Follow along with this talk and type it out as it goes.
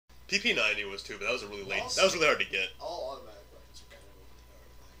PP90 was too, but that was a really late. Also, that was really hard to get. All automatic weapons are kind of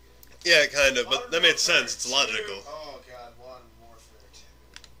overpowered. Yeah, kind of, but Modern that made Warfare sense. It's 2 logical. Oh god, Modern Warfare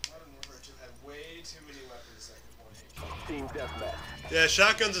 2. Modern Warfare 2 had way too many weapons that could one-hit kill. Team deathmatch. Yeah,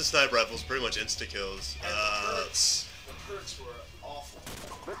 shotguns and sniper rifles pretty much insta kills. And the perks were awful.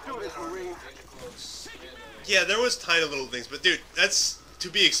 Let's do this, Marine. Yeah, there was tiny little things, but dude, that's to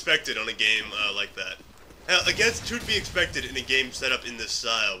be expected on a game like that. Again, to be expected in a game set up in this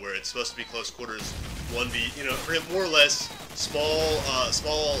style where it's supposed to be close quarters, 1v, you know, more or less small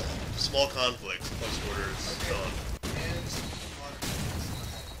conflict, close quarters.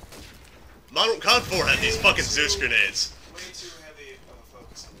 And Cod4 had these fucking Zeus grenades. way too heavy of a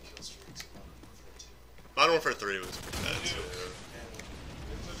focus on the kill streaks in Modern Warfare 2. Modern Warfare 3 was bad too.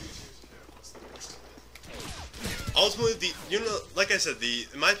 Ultimately, like I said,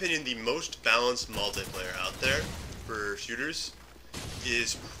 in my opinion, the most balanced multiplayer out there for shooters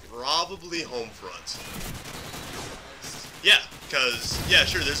is probably Homefront. Yeah, because, yeah,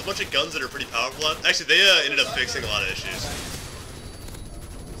 sure, there's a bunch of guns that are pretty powerful. Actually, they ended up fixing a lot of issues.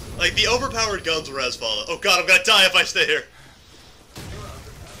 Like, the overpowered guns were as follows. Oh god, I'm gonna die if I stay here.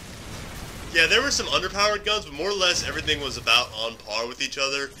 Yeah, there were some underpowered guns, but more or less everything was about on par with each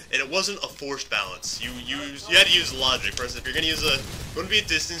other, and it wasn't a forced balance. You had to use logic. For instance, if you're gonna use going to be a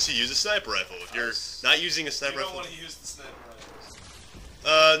distance, you use a sniper rifle. If you're not using a sniper rifle, you don't want to use the sniper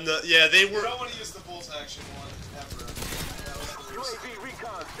rifles. no, yeah, they were. You don't want to use the bolt action one ever. UAV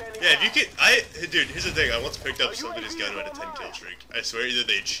recon standing Yeah, if you by. could, dude, here's the thing. I once picked up somebody's gun who had a 10 kill streak. I swear, either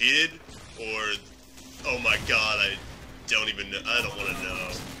they cheated or, oh my god, I don't want to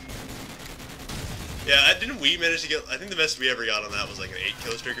know. Yeah, didn't we manage to get, I think the best we ever got on that was like an 8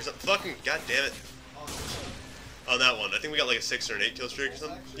 kill streak or something. Fucking, god damn it. On that one, I think we got like a 6 or an 8 kill streak or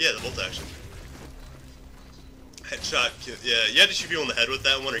something. Yeah, the bolt action. Headshot, yeah, you had to shoot people in the head with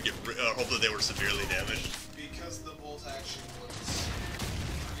that one or hope that they were severely damaged. Because the bolt action was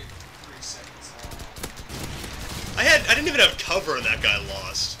 3 seconds long. I didn't even have cover and that guy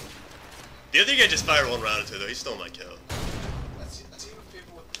lost. The other guy just fired one round into it though, he stole my kill. That's a team of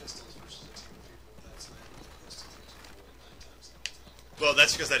people with pistols versus a team of people with that sniper with pistols that can avoid 9 times out of 10. Well,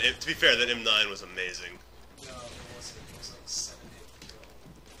 that's because to be fair, that M9 was amazing. No, it wasn't. It was like 7-hit kill.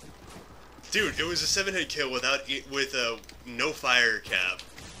 Dude, it was a 7-hit kill with no fire cap.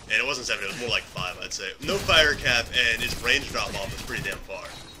 And it wasn't 7, it was more like 5, I'd say. No fire cap, and his range drop off was pretty damn far.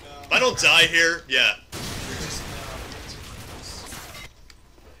 No. If I don't die here, yeah.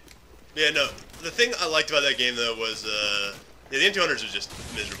 Yeah, no. The thing I liked about that game, though, was, yeah, the M200s were just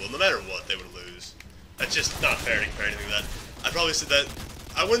miserable. No matter what, they would lose. That's just not fair to compare anything to that. I'd probably say that,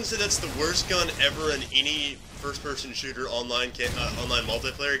 I wouldn't say that's the worst gun ever in any first-person shooter online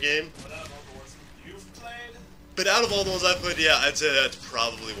multiplayer game. But out of all the ones you've played, But out of all the ones I've played, yeah, I'd say that's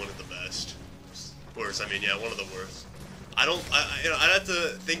probably one of the best. Worst, I mean, yeah, one of the worst. I'd have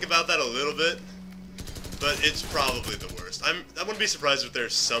to think about that a little bit, but it's probably the worst. I wouldn't be surprised if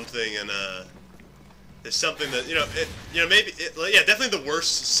there's something there's something that, yeah, definitely the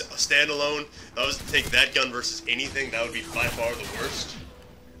worst standalone. If I was to take that gun versus anything, that would be by far the worst,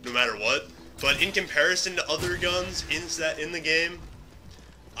 no matter what. But in comparison to other guns in the game,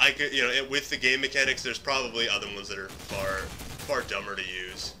 I could, with the game mechanics, there's probably other ones that are far dumber to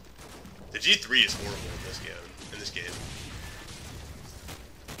use. The G3 is horrible in this game.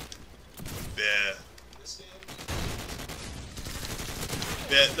 Yeah. this game,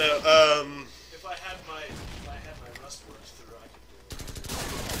 Yeah, no, if I had my rust works through, I could do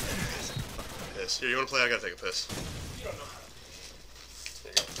it. piss. Here, you wanna play? I gotta take a piss. You don't know how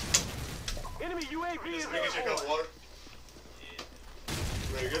to. Enemy UAV is Can I get you a cup of airborne. water?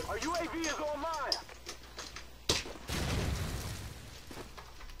 Very good. Our UAV is online.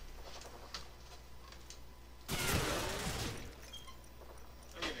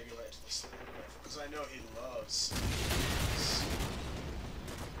 I'm gonna go right to the sniper rifle because I know he loves.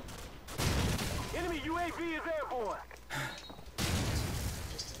 Enemy UAV is airborne.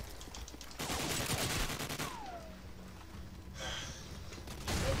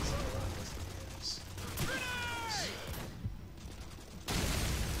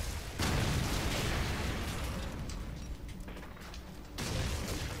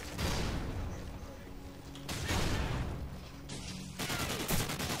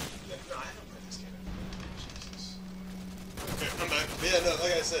 I'm back. Yeah, no,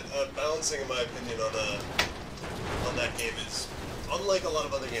 like I said, balancing, in my opinion, on that game is unlike a lot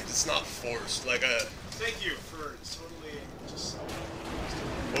of other games. It's not forced. Like Thank you for totally just.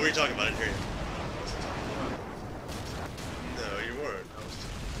 what were you talking about in here? I wasn't talking about. No, you weren't. I was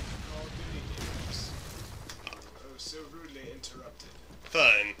talking about Call of Duty games. I was so rudely interrupted.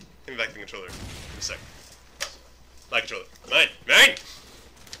 Fine. back the controller in a second. My controller. Mine!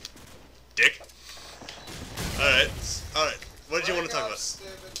 Dick. Alright. What did you want to talk about?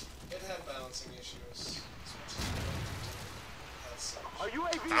 It had balancing issues. Our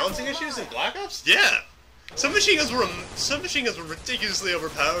UAV Balancing is issues in online. Black Ops? Yeah! Some machine guns were ridiculously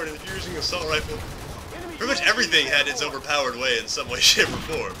overpowered, and if you're using an assault rifle, Enemy pretty much UAV everything is had its airborne. overpowered way in some way, shape, or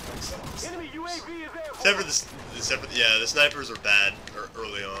form. Enemy UAV is Except for the snipers were bad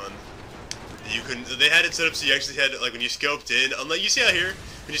early on. You couldn't. They had it set up so you actually had, like, when you scoped in. Unlike you see out here,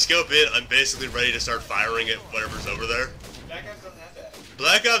 when you scope in, I'm basically ready to start firing at whatever's over there. Black Ops don't have that.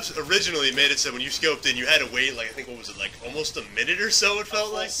 Black Ops originally made it so when you scoped in, you had to wait, like, I think, what was it, like, almost a minute or so, it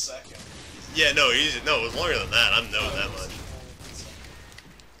felt like? Second. Yeah, no, it was longer than that. I'm knowing that much.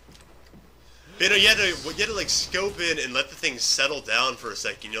 You know, you had to, like, scope in and let the thing settle down for a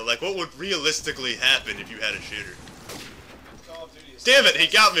second, you know, like, what would realistically happen if you had a shooter? Call of Duty is Damn it, he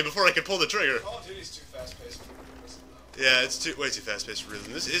got me before I could pull the trigger. Call of Duty is too fast-paced for realism, though. Yeah, it's way too fast-paced for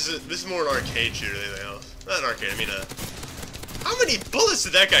realism. This is more an arcade shooter than anything else. Not an arcade, I mean, how many bullets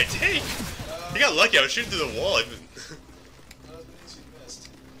did that guy take? He got lucky, I was shooting through the wall. That means you missed.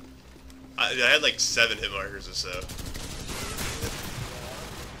 I had like 7 hit markers or so.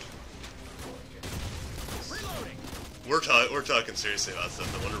 We're talking seriously about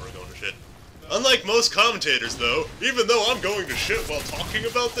stuff. No wonder we're going to shit. Unlike most commentators, though, even though I'm going to shit while talking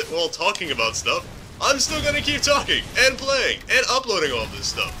about stuff, I'm still gonna keep talking and playing and uploading all this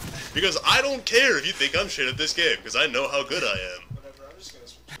stuff because I don't care if you think I'm shit at this game because I know how good I am. Whatever, I'm just gonna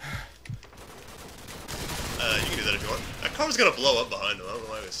switch. You can do that if you want. That car was gonna blow up behind him. I don't know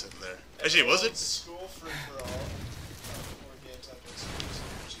why he was sitting there. Actually, was it? School free for all. 4 games after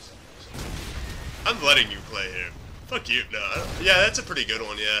school. I'm letting you play here. Fuck you. No. Yeah, that's a pretty good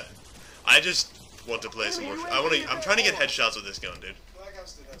one. Yeah. I just want to play some more. I'm trying to get headshots with this gun, dude. Black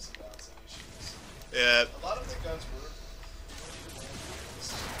Ops did have some balancing issues. Yeah. A lot of the guns were,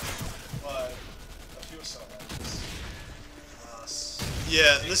 but a few assault rifles.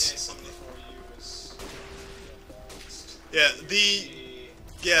 Yeah. AK This. 74U was balanced.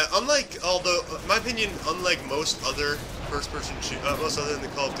 Yeah. Unlike, although, in my opinion, unlike most other first-person most other than the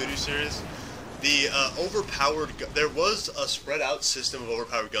Call of Duty series, the there was a spread-out system of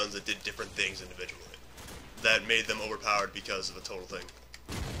overpowered guns that did different things individually, that made them overpowered because of a total thing.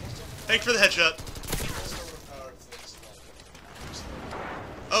 Thanks for the headshot. Most overpowered things like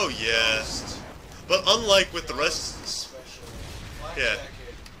Oh yeah, but unlike with the rest, especially Yeah.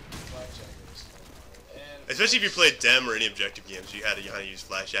 Black Jacket was overpowered. And especially if you played Dem or any objective games, you had to use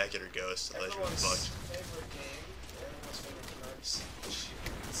Flash Jacket or Ghost, unless you were everyone's fucked. favorite game, everyone's favorite perks,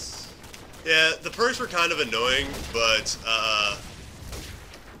 achievements. Yeah, the perks were kind of annoying, but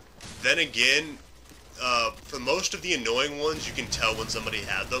then again, for most of the annoying ones, you can tell when somebody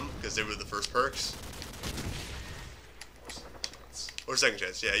had them because they were the first perks. Or second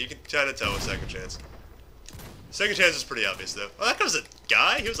chance, yeah, you can kind of tell with second chance. Second chance is pretty obvious, though. Oh, that guy was a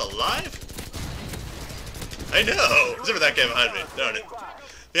guy? He was alive? I know! Except for that guy behind me. Darn it.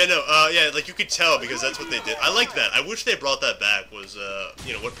 Yeah, no, yeah, like, you could tell because that's what they did. I like that. I wish they brought that back, was,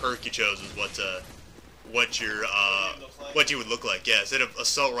 you know, what perk you chose was what you would look like. Yeah, instead of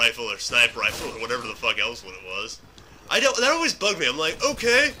assault rifle or sniper rifle or whatever the fuck else what it was. That always bugged me. I'm like,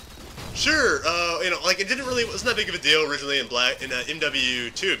 okay, sure, you know, like, it wasn't that big of a deal originally in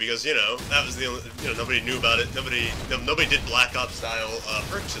MW2 because, you know, that was the only, you know, nobody knew about it. Nobody did Black Ops style,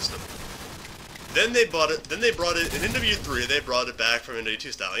 perk system. Then they brought it in MW3, they brought it back from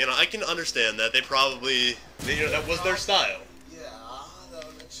MW2 style. You know, I can understand that. They probably, you know, that was their style. Yeah, that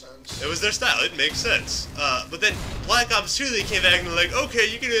would make sense. It was their style. It makes sense. But then Black Ops 2, they came back and they're like, okay,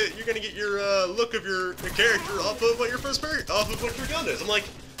 you're gonna get your look of your character off of what your first off of what your gun is. I'm like,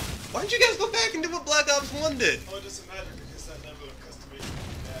 why don't you guys go back and do what Black Ops 1 did? Well, it doesn't matter because that level of customization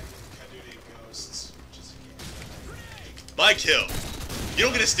back in Cod of Duty Ghosts, which is a game. My kill. You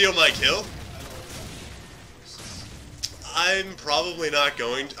don't get to steal my kill. I'm probably not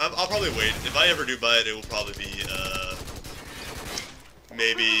going to. I'll probably wait. If I ever do buy it, it will probably be,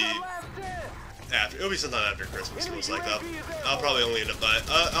 maybe after. It'll be sometime after Christmas, most likely. I'll probably only end up buying.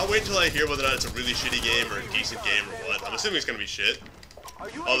 I'll wait until I hear whether or not it's a really shitty game or a decent game or what. I'm assuming it's gonna be shit.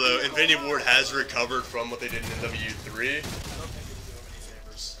 Although Infinity Ward has recovered from what they did in MW3. I don't think it would do them any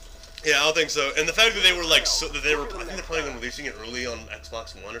favors. Yeah, I don't think so. And the fact that they were like, I think they're planning on releasing it early on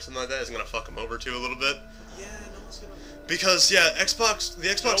Xbox One or something like that is gonna fuck them over too a little bit. Yeah, no one's gonna. Because yeah, the Xbox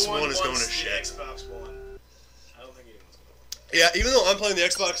One is going to shit. Xbox One. I don't think anyone's gonna want that. Yeah, even though I'm playing the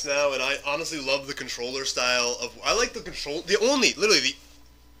Xbox now, and I honestly love the controller style of. I like the control. Literally,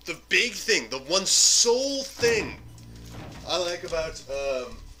 the big thing, the one sole thing I like about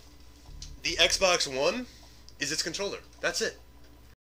Xbox One is its controller. That's it.